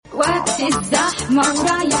الزحمة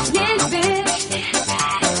ورايح للبيت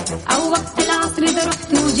أو وقت العصر إذا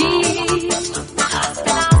رحت وجيت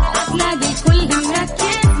هتلاقي كل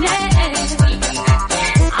مركز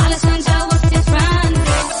علشان جوزت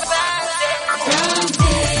ترانزيت.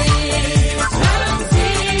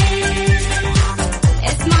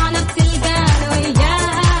 اسمعنا بتلقانا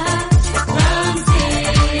وياك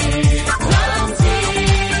ترانزيت.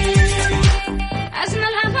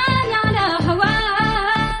 أجمل أغاني على هواك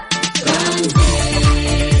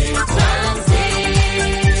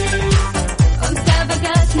ترانزيت.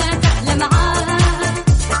 ومسابقاتنا تحلى معاك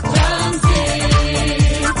ترانزيت.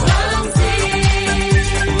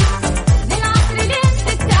 بالعصر لين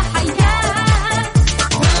تفتح حياك.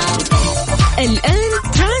 الآن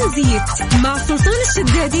ترانزيت مع سلطان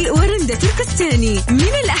الشدادي ورندة تركستاني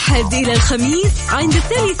من الأحد إلى الخميس عند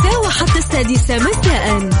 3 وحتى 6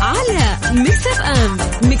 مساء على ميكس اف ام.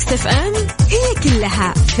 ميكس اف ام هي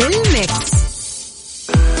كلها في الميكس.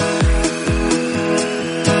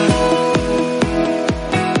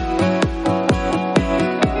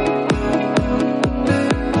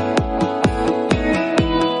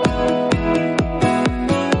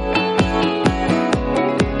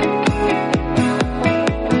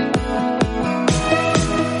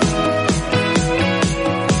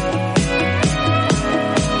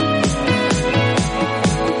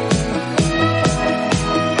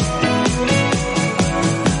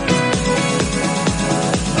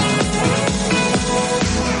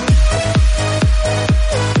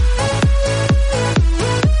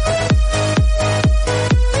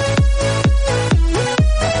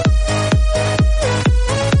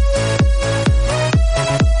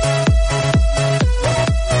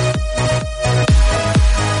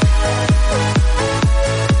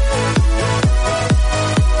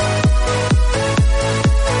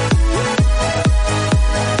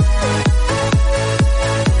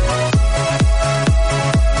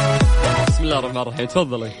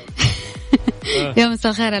 تفضلي. يا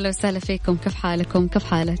مساء الخير، اهلا وسهلا فيكم. كيف حالكم؟ كيف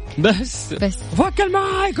حالك؟ بس فكل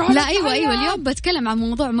معاك. لا ايوه اليوم بتكلم عن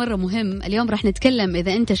موضوع مره مهم. اليوم راح نتكلم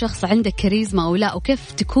اذا انت شخص عندك كاريزما او لا، وكيف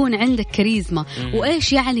تكون عندك كاريزما،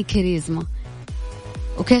 وايش يعني كاريزما،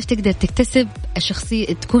 وكيف تقدر تكتسب الشخصية،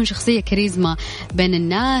 تكون شخصية كاريزما بين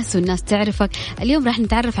الناس والناس تعرفك. اليوم راح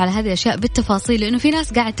نتعرف على هذه الأشياء بالتفاصيل، لأنه في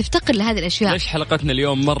ناس قاعد تفتقر لهذه الأشياء. ليش حلقتنا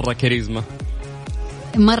اليوم مرة كاريزما؟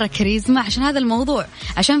 عشان هذا الموضوع،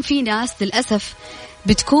 عشان في ناس للأسف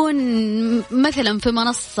بتكون مثلا في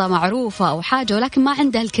منصة معروفة أو حاجة ولكن ما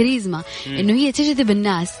عندها الكاريزما إنه هي تجذب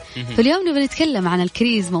الناس. فاليوم نبغى نتكلم عن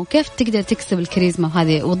الكاريزما وكيف تقدر تكسب الكاريزما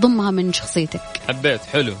هذه وتضمها من شخصيتك. حبيت،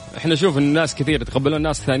 حلو. احنا نشوف إن الناس كثير يتقبلون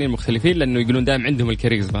ناس ثانيين مختلفين لأنه يقولون دائما عندهم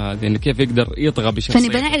الكاريزما هذه، إنه كيف يقدر يطغى بشخصيته.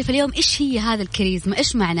 فنبغى نعرف اليوم إيش هي هذا الكاريزما،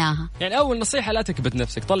 إيش معناها. يعني أول نصيحة لا تكبت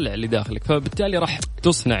نفسك، طلع اللي داخلك، فبالتالي راح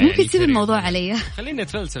تصنع. ممكن تسيب الموضوع علي. خليني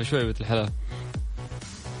أتفلسف شوي بنت الحلال.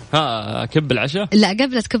 كب العشاء؟ لا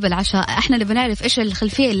قبل تكب العشاء احنا اللي بنعرف ايش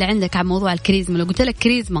الخلفيه اللي عندك عن موضوع الكاريزما. لو قلت لك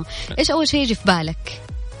كاريزما ايش اول شيء يجي في بالك؟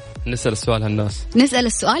 نسأل السؤال هالناس. نسأل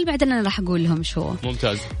السؤال بعدين انا راح اقول لهم شو.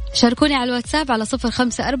 ممتاز. شاركوني على الواتساب على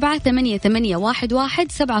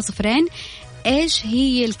 0548811700. ايش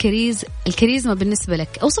هي الكاريزما بالنسبه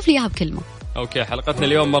لك؟ اوصف لي اياها بكلمه. اوكي، حلقتنا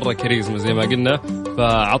اليوم مرة كاريزما زي ما قلنا،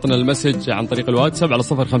 فعطنا المسج عن طريق الواتساب على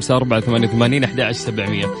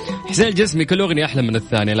 0548811700. حسين الجسمي كل أغنية أحلى من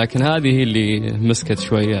الثانية، لكن هذه هي اللي مسكت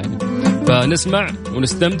شوية يعني. فنسمع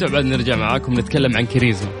ونستمتع بعد نرجع معاكم نتكلم عن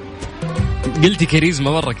كاريزما. قلتي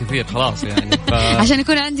كاريزما مرة كثير خلاص يعني عشان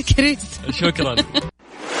يكون عندي كاريزما. شكرا.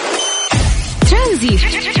 ترانزيت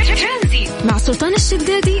مع سلطان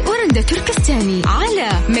الشدادي ورندة تركستاني على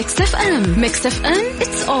ميكس اف ام. ميكس اف ام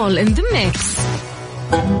it's all in the mix.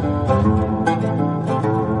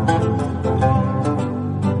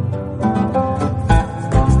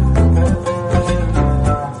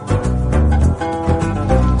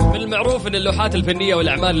 معروف أن اللوحات الفنية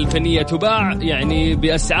والأعمال الفنية تباع يعني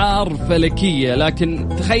بأسعار فلكية، لكن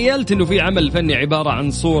تخيلت أنه في عمل فني عبارة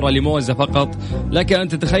عن صورة لموزة فقط. لك أن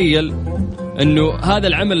تتخيل أنه هذا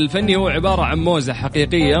العمل الفني هو عبارة عن موزة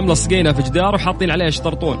حقيقية ملصقينها في جدار وحاطين عليها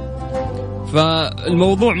شطرطون.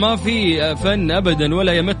 فالموضوع ما في فن أبدا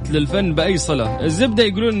ولا يمت للفن بأي صلة. الزبدة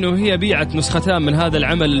يقولون أنه هي بيعت نسختان من هذا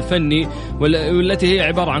العمل الفني والتي هي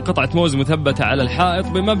عبارة عن قطعة موز مثبتة على الحائط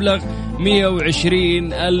بمبلغ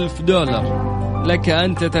 120,000 دولار. لك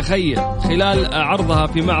أن تتخيل خلال عرضها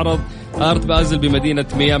في معرض آرت بازل بمدينة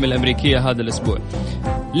ميامي الأمريكية هذا الأسبوع.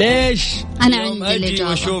 ليش أنا عندي أجي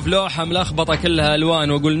وأشوف لوحة ملخبطة كلها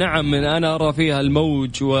ألوان وأقول نعم من أنا أرى فيها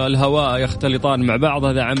الموج والهواء يختلطان مع بعض،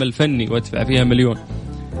 هذا عمل فني وأدفع فيها 1,000,000؟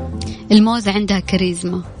 الموزة عندها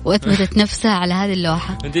كاريزما وأثبتت نفسها على هذه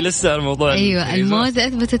اللوحة. أنت لسه على الموضوع. أيوة الموزة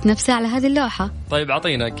أثبتت نفسها على هذه اللوحة. طيب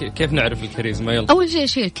أعطينا كيف نعرف الكاريزما؟ يلا. أول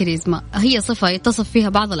شيء الكاريزما هي صفة يتصف فيها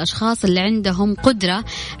بعض الأشخاص اللي عندهم قدرة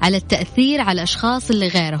على التأثير على الأشخاص اللي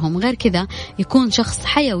غيرهم. غير كذا يكون شخص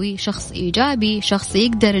حيوي، شخص إيجابي، شخص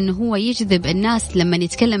يقدر إنه هو يجذب الناس لما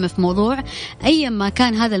يتكلم في موضوع أيا ما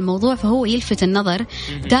كان هذا الموضوع، فهو يلفت النظر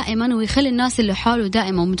دائما ويخلي الناس اللي حوله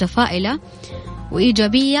دائما متفائلة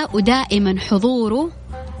وإيجابية، ودائما حضوره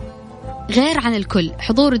غير عن الكل،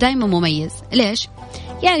 حضوره دائما مميز. ليش؟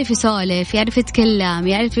 يعرف يسولف، يعرف يتكلم،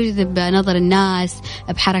 يعرف يجذب نظر الناس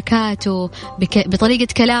بحركاته، بطريقة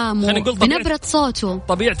كلامه، بنبرة صوته.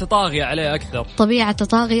 طبيعته طاغية عليه أكثر، طبيعته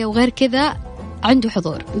طاغية، وغير كذا عنده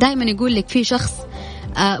حضور. دائما يقول لك في شخص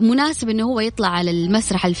مناسب انه هو يطلع على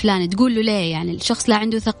المسرح الفلاني، تقول له ليه؟ يعني الشخص لا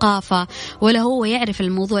عنده ثقافة ولا هو يعرف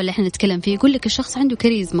الموضوع اللي احنا نتكلم فيه. يقول لك الشخص عنده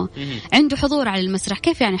كاريزما، عنده حضور على المسرح.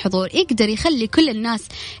 كيف يعني حضور؟ يقدر يخلي كل الناس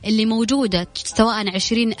اللي موجودة سواء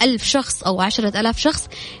 20,000 شخص أو 10,000 شخص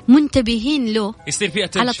منتبهين له، يصير فيه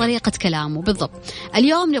على طريقة كلامه. بالضبط.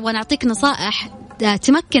 اليوم نبغى نعطيك نصائح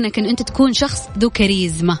تمكنك ان انت تكون شخص ذو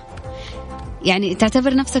كاريزما. يعني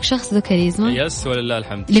تعتبر نفسك شخص ذو كاريزما؟ يس ولله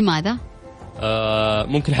الحمد. لماذا؟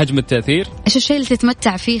 ممكن حجم التأثير. إيش الشيء اللي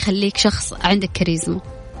تتمتع فيه خليك شخص عندك كاريزما؟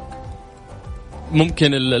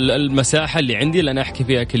 ممكن المساحة اللي عندي اللي أنا أحكي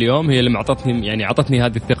فيها كل يوم هي اللي عطتني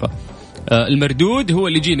هذه الثقة. المردود هو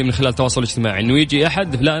اللي يجيني من خلال التواصل الاجتماعي، إنه يجي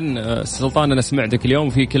أحد فلان سلطان أنا سمعتك اليوم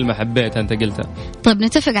وفي كلمة حبيتها أنت قلتها. طيب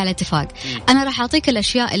نتفق على اتفاق. أنا راح أعطيك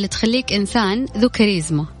الأشياء اللي تخليك إنسان ذو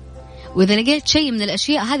كاريزما، وإذا لقيت شيء من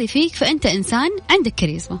الأشياء هذه فيك فأنت إنسان عندك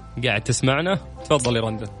كاريزما. قاعد تسمعنا؟ تفضلي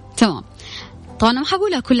رندا. تمام. طبعا أنا ما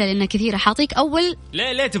حقولها كلها لأنها كثيرة. حاعطيك أول.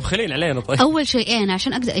 ليه تبخلين علينا؟ طيب أول شيئين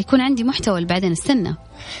عشان أقدر يكون عندي محتوى بعدين استنى.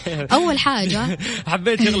 أول حاجة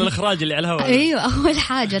حبيت شغل الإخراج اللي على الهواء. أيوة، أول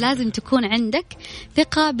حاجة لازم تكون عندك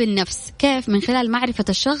ثقة بالنفس. كيف؟ من خلال معرفة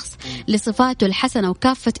الشخص لصفاته الحسنة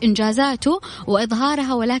وكافة إنجازاته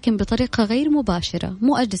وإظهارها، ولكن بطريقة غير مباشرة.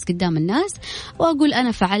 مو أجلس قدام الناس وأقول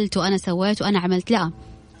أنا فعلت وأنا سويت وأنا عملت، لا،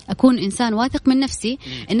 أكون إنسان واثق من نفسي.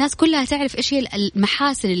 الناس كلها تعرف إيش هي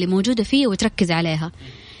المحاسن اللي موجودة فيه وتركز عليها.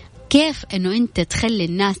 كيف إنه أنت تخلي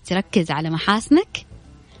الناس تركز على محاسنك؟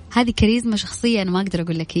 هذه كاريزما شخصية أنا ما أقدر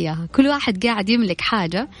أقول لك إياها. كل واحد قاعد يملك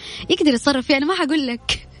حاجة يقدر يتصرف فيها. أنا ما حقول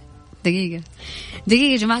لك. دقيقة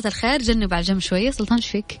يا جماعة الخير، جنب على جنب شوية. سلطان إيش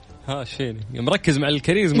فيك؟ ايش فيني؟ مركز مع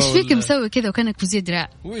الكاريزما. ايش فيك مسوي كذا وكانك بوزي دراع؟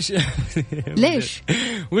 وش ليش؟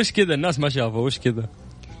 وش كذا؟ الناس ما شافوا. وش كذا؟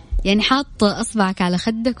 يعني حاط أصبعك على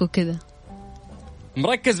خدك وكذا.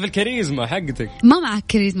 مركز في الكاريزما حقتك. ما معك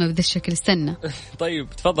كاريزما بهذا الشكل. استنى. طيب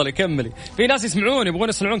تفضلي كملي. في ناس يسمعون يبغون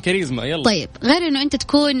يسمعون كاريزما. يلا. طيب غير انه انت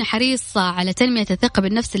تكون حريص على تنمية الثقة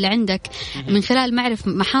بالنفس اللي عندك من خلال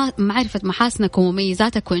معرفة محاسنك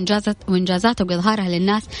ومميزاتك وإنجازاتك وإظهارها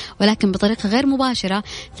للناس، ولكن بطريقة غير مباشرة.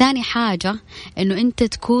 ثاني حاجة انه انت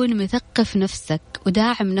تكون مثقف نفسك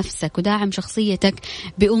وداعم نفسك وداعم شخصيتك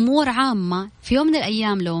بأمور عامة. في يوم من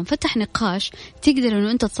الأيام لو انفتح نقاش تقدر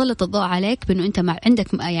انه انت تسلط الضوء عليك بانه انت عندك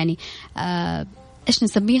يعني ايش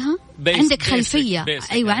نسميها؟ عندك خلفية. ايوه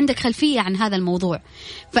يعني. عندك خلفية عن هذا الموضوع.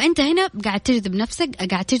 فانت هنا قاعد تجذب نفسك،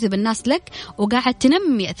 قاعد تجذب الناس لك، وقاعد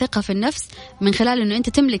تنمي ثقة في النفس من خلال انه انت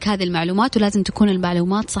تملك هذه المعلومات. ولازم تكون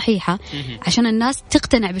المعلومات صحيحة عشان الناس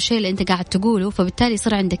تقتنع بالشيء اللي انت قاعد تقوله، فبالتالي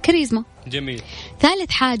يصير عندك كاريزما. جميل.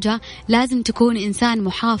 ثالث حاجة لازم تكون إنسان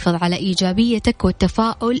محافظ على إيجابيتك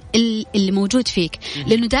والتفاؤل اللي موجود فيك.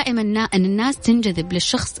 لأنه دائما الناس تنجذب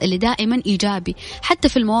للشخص اللي دائما إيجابي، حتى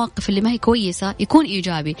في المواقف اللي ما هي كويسة يكون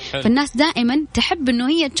إيجابي. فالناس دائما تحب أنه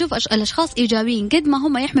هي تشوف الأشخاص إيجابيين قد ما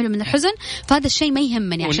هم يحملوا من الحزن. فهذا الشيء ما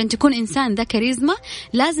يهمني. عشان تكون إنسان ذا كاريزما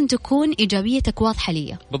لازم تكون إيجابيتك واضحة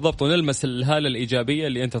لي. بالضبط. ونلمس الهالة الإيجابية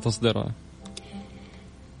اللي أنت تصدرها.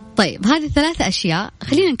 طيب هذه 3 أشياء.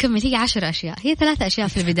 خلينا نكمل. هي 10 أشياء. هي 3 أشياء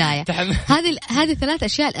في البداية. هذه 3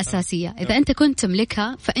 أشياء الأساسية. إذا أنت كنت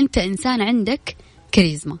تملكها فأنت إنسان عندك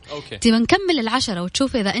كاريزما. تبى نكمل 10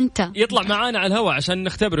 وتشوف إذا أنت يطلع معانا على الهواء عشان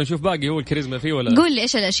نختبر نشوف باقي هو الكاريزما فيه ولا. قول لي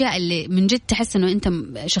إيش الأشياء اللي من جد تحس إنه أنت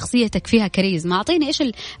شخصيتك فيها كاريزما. أعطيني إيش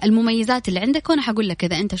المميزات اللي عندك وأنا حقول لك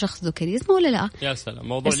إذا أنت شخص ذو كاريزما ولا لا. يا سلام.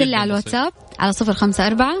 موضوع ارسل لي على الواتساب على 054-88-11700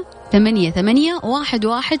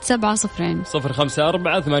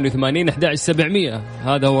 054-88-11700.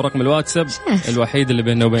 هذا هو رقم الواتساب الوحيد اللي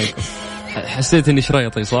بيننا وبينكم. حسيت إني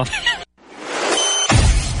شريطي صح؟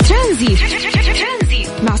 ترانزيت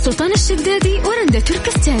مع سلطان الشدادي ورندا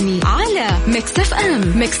تركستاني على ميكس اف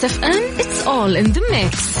ام. ميكس اف ام it's all in the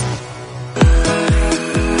mix.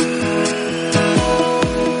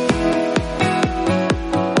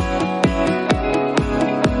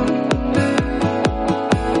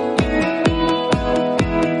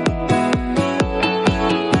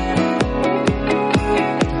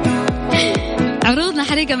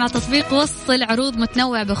 مع تطبيق وصل عروض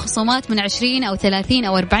متنوعة بخصومات من 20 أو 30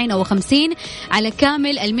 أو 40 أو 50 على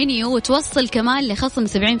كامل المنيو، وتوصل كمان لخصم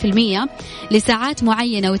 70% لساعات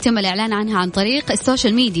معينة ويتم الإعلان عنها عن طريق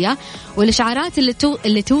السوشيال ميديا. والإشعارات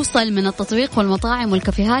اللي توصل من التطبيق والمطاعم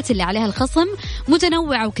والكافيهات اللي عليها الخصم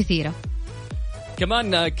متنوعة وكثيرة.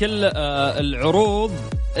 كمان كل العروض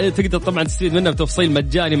تقدر طبعا تستفيد منها بتفصيل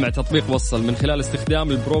مجاني مع تطبيق وصل من خلال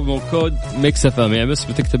استخدام البرومو كود ميكس اف ام. يعني بس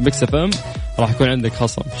بتكتب ميكس اف ام راح يكون عندك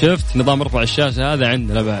خصم. شفت نظام ارفع الشاشة هذا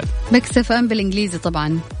عندنا بعد ميكس اف ام بالانجليزي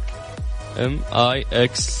طبعا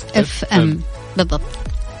MIXFM بالضبط.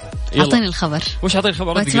 اعطيني الخبر. وش اعطيني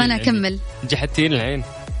الخبر؟ واتمنى اكمل. جحدتين الحين.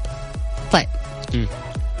 طيب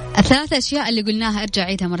الثلاث أشياء اللي قلناها أرجع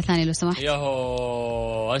عيدها مرة ثانية لو سمحت.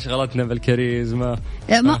 ياهو أشغلتنا بالكاريزما.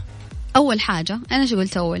 أول حاجة أنا شو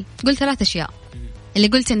قلت؟ قلت 3 أشياء. اللي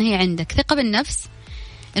قلت إن هي عندك ثقة بالنفس،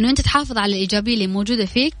 إنه أنت تحافظ على الإيجابية اللي موجودة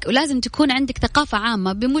فيك، ولازم تكون عندك ثقافة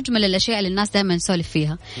عامة بمجمل الأشياء اللي الناس دائما نسولف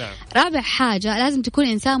فيها. نعم. رابع حاجة لازم تكون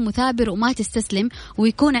إنسان مثابر وما تستسلم،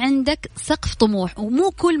 ويكون عندك سقف طموح،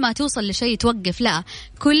 ومو كل ما توصل لشيء توقف، لا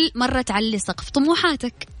كل مرة تعلي سقف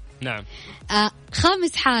طموحاتك. نعم.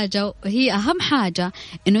 خامس حاجة وهي أهم حاجة،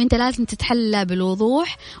 إنه أنت لازم تتحلى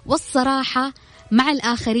بالوضوح والصراحة مع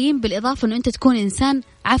الآخرين، بالإضافة إنه أنت تكون إنسان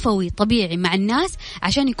عفوي طبيعي مع الناس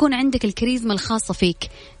عشان يكون عندك الكاريزما الخاصة فيك.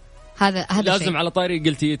 هذا لازم شيء. على طاري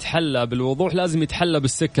قلتي يتحلى بالوضوح، لازم يتحلى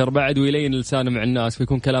بالسكر بعد ويلين لسانه مع الناس،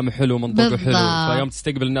 فيكون كلامه حلو ومنطقه حلو، فيوم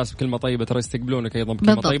تستقبل الناس بكلمة طيبة ترى يستقبلونك أيضا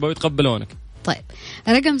بكلمة طيبة ويتقبلونك. طيب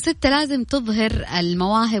رقم 6 لازم تظهر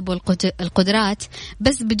المواهب والقدرات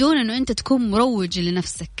بس بدون انه انت تكون مروج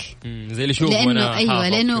لنفسك. زي اللي شوف وانا ايوه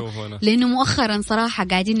لانه مؤخرا صراحة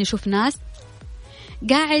قاعدين نشوف ناس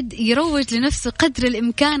قاعد يروج لنفسه قدر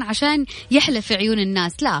الامكان عشان يحلى في عيون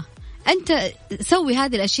الناس. لا، أنت سوي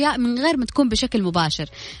هذه الأشياء من غير ما تكون بشكل مباشر.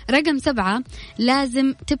 رقم 7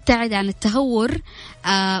 لازم تبتعد عن التهور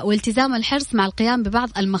والتزام الحرص مع القيام ببعض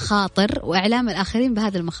المخاطر وإعلام الآخرين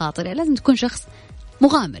بهذه المخاطر. يعني لازم تكون شخص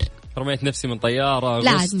مغامر. رميت نفسي من طيارة،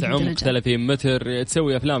 غصت عمق 30 متر،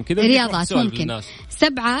 تسوي أفلام كذا، رياضات ممكن.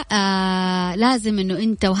 7 لازم إنه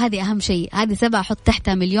أنت، وهذه أهم شيء، هذه 7 حط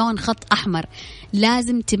تحتها مليون خط أحمر،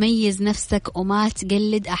 لازم تميز نفسك وما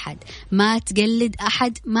تقلد أحد، ما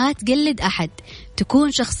تقلد أحد،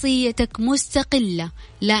 تكون شخصيتك مستقلة.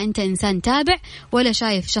 لا أنت إنسان تابع ولا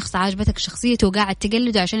شايف شخص عاجبتك شخصيته وقاعد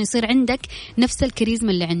تقلده عشان يصير عندك نفس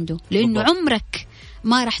الكاريزما اللي عنده، لأنه عمرك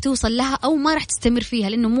ما راح توصل لها أو ما راح تستمر فيها،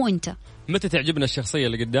 لأنه مو أنت. متى تعجبنا الشخصية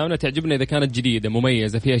اللي قدامنا؟ تعجبنا إذا كانت جديدة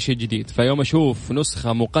مميزة فيها شيء جديد. فيوم أشوف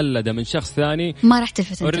نسخة مقلدة من شخص ثاني ما راح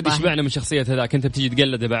تلفت انتباهي، شبعنا من شخصية هذاك، أنت بتيجي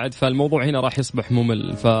تقلده بعد، فالموضوع هنا راح يصبح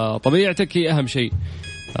ممل. فطبيعتك هي أهم شيء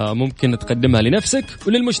ممكن تقدمها لنفسك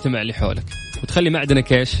وللمجتمع اللي حولك، وتخلي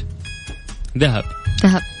معدنك إيش؟ ذهب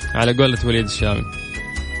على قولة وليد الشامي.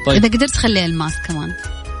 طيب إذا قدرت خلي الماس كمان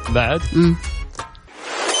بعد.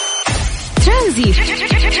 ترانزيت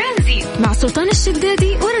مع سلطان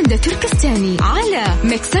الشدادي ورندا تركستاني على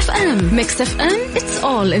ميكس اف ام it's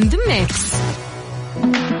all in the mix.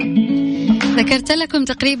 ذكرت لكم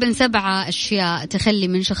تقريبا 7 أشياء تخلي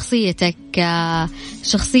من شخصيتك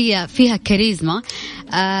شخصية فيها كاريزما.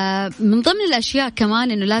 من ضمن الأشياء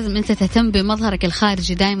كمان إنه لازم أنت تهتم بمظهرك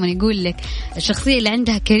الخارجي. دائما يقول لك الشخصية اللي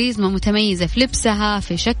عندها كاريزما متميزة في لبسها،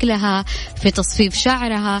 في شكلها، في تصفيف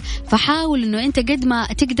شعرها. فحاول إنه أنت قد ما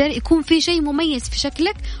تقدر يكون في شيء مميز في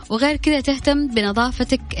شكلك، وغير كذا تهتم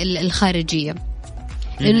بنظافتك الخارجية،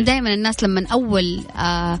 لأنه دائما الناس لما أول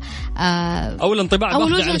انطباع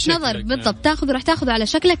أول وجهة نظر بالضبط راح تاخذ على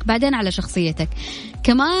شكلك بعدين على شخصيتك.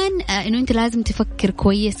 كمان إنه أنت لازم تفكر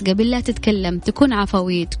كويس قبل لا تتكلم، تكون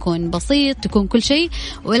عفوي، تكون بسيط، تكون كل شيء،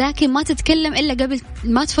 ولكن ما تتكلم إلا قبل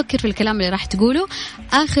ما تفكر في الكلام اللي راح تقوله.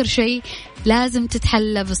 آخر شيء لازم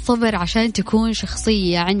تتحلى بالصبر عشان تكون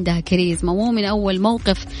شخصية عندها كاريزما، مو من أول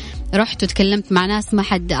موقف رحت وتكلمت مع ناس ما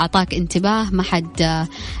حد أعطاك انتباه، ما حد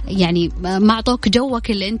يعني ما أعطوك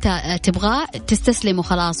جوك اللي أنت تبغاه، تستسلم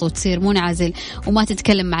وخلاص وتصير منعزل وما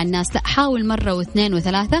تتكلم مع الناس. لا، حاول مرة واثنين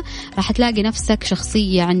وثلاثة راح تلاقي نفسك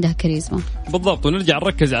شخصية عندها كاريزما. بالضبط. ونرجع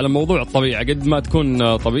نركز على موضوع الطبيعة. قد ما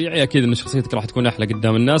تكون طبيعي أكيد أن شخصيتك راح تكون أحلى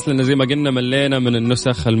قدام الناس، لأن زي ما قلنا ملينا من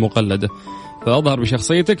النسخ المقلدة. فأظهر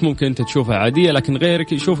بشخصيتك، ممكن أنت تشوفها عادية لكن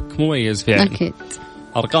غيرك يشوفك مميز فعلا. أكيد.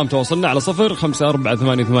 أرقام تواصلنا على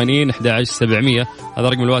 0548811700. هذا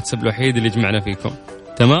رقم الواتساب الوحيد اللي جمعنا فيكم.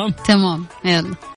 تمام يلا.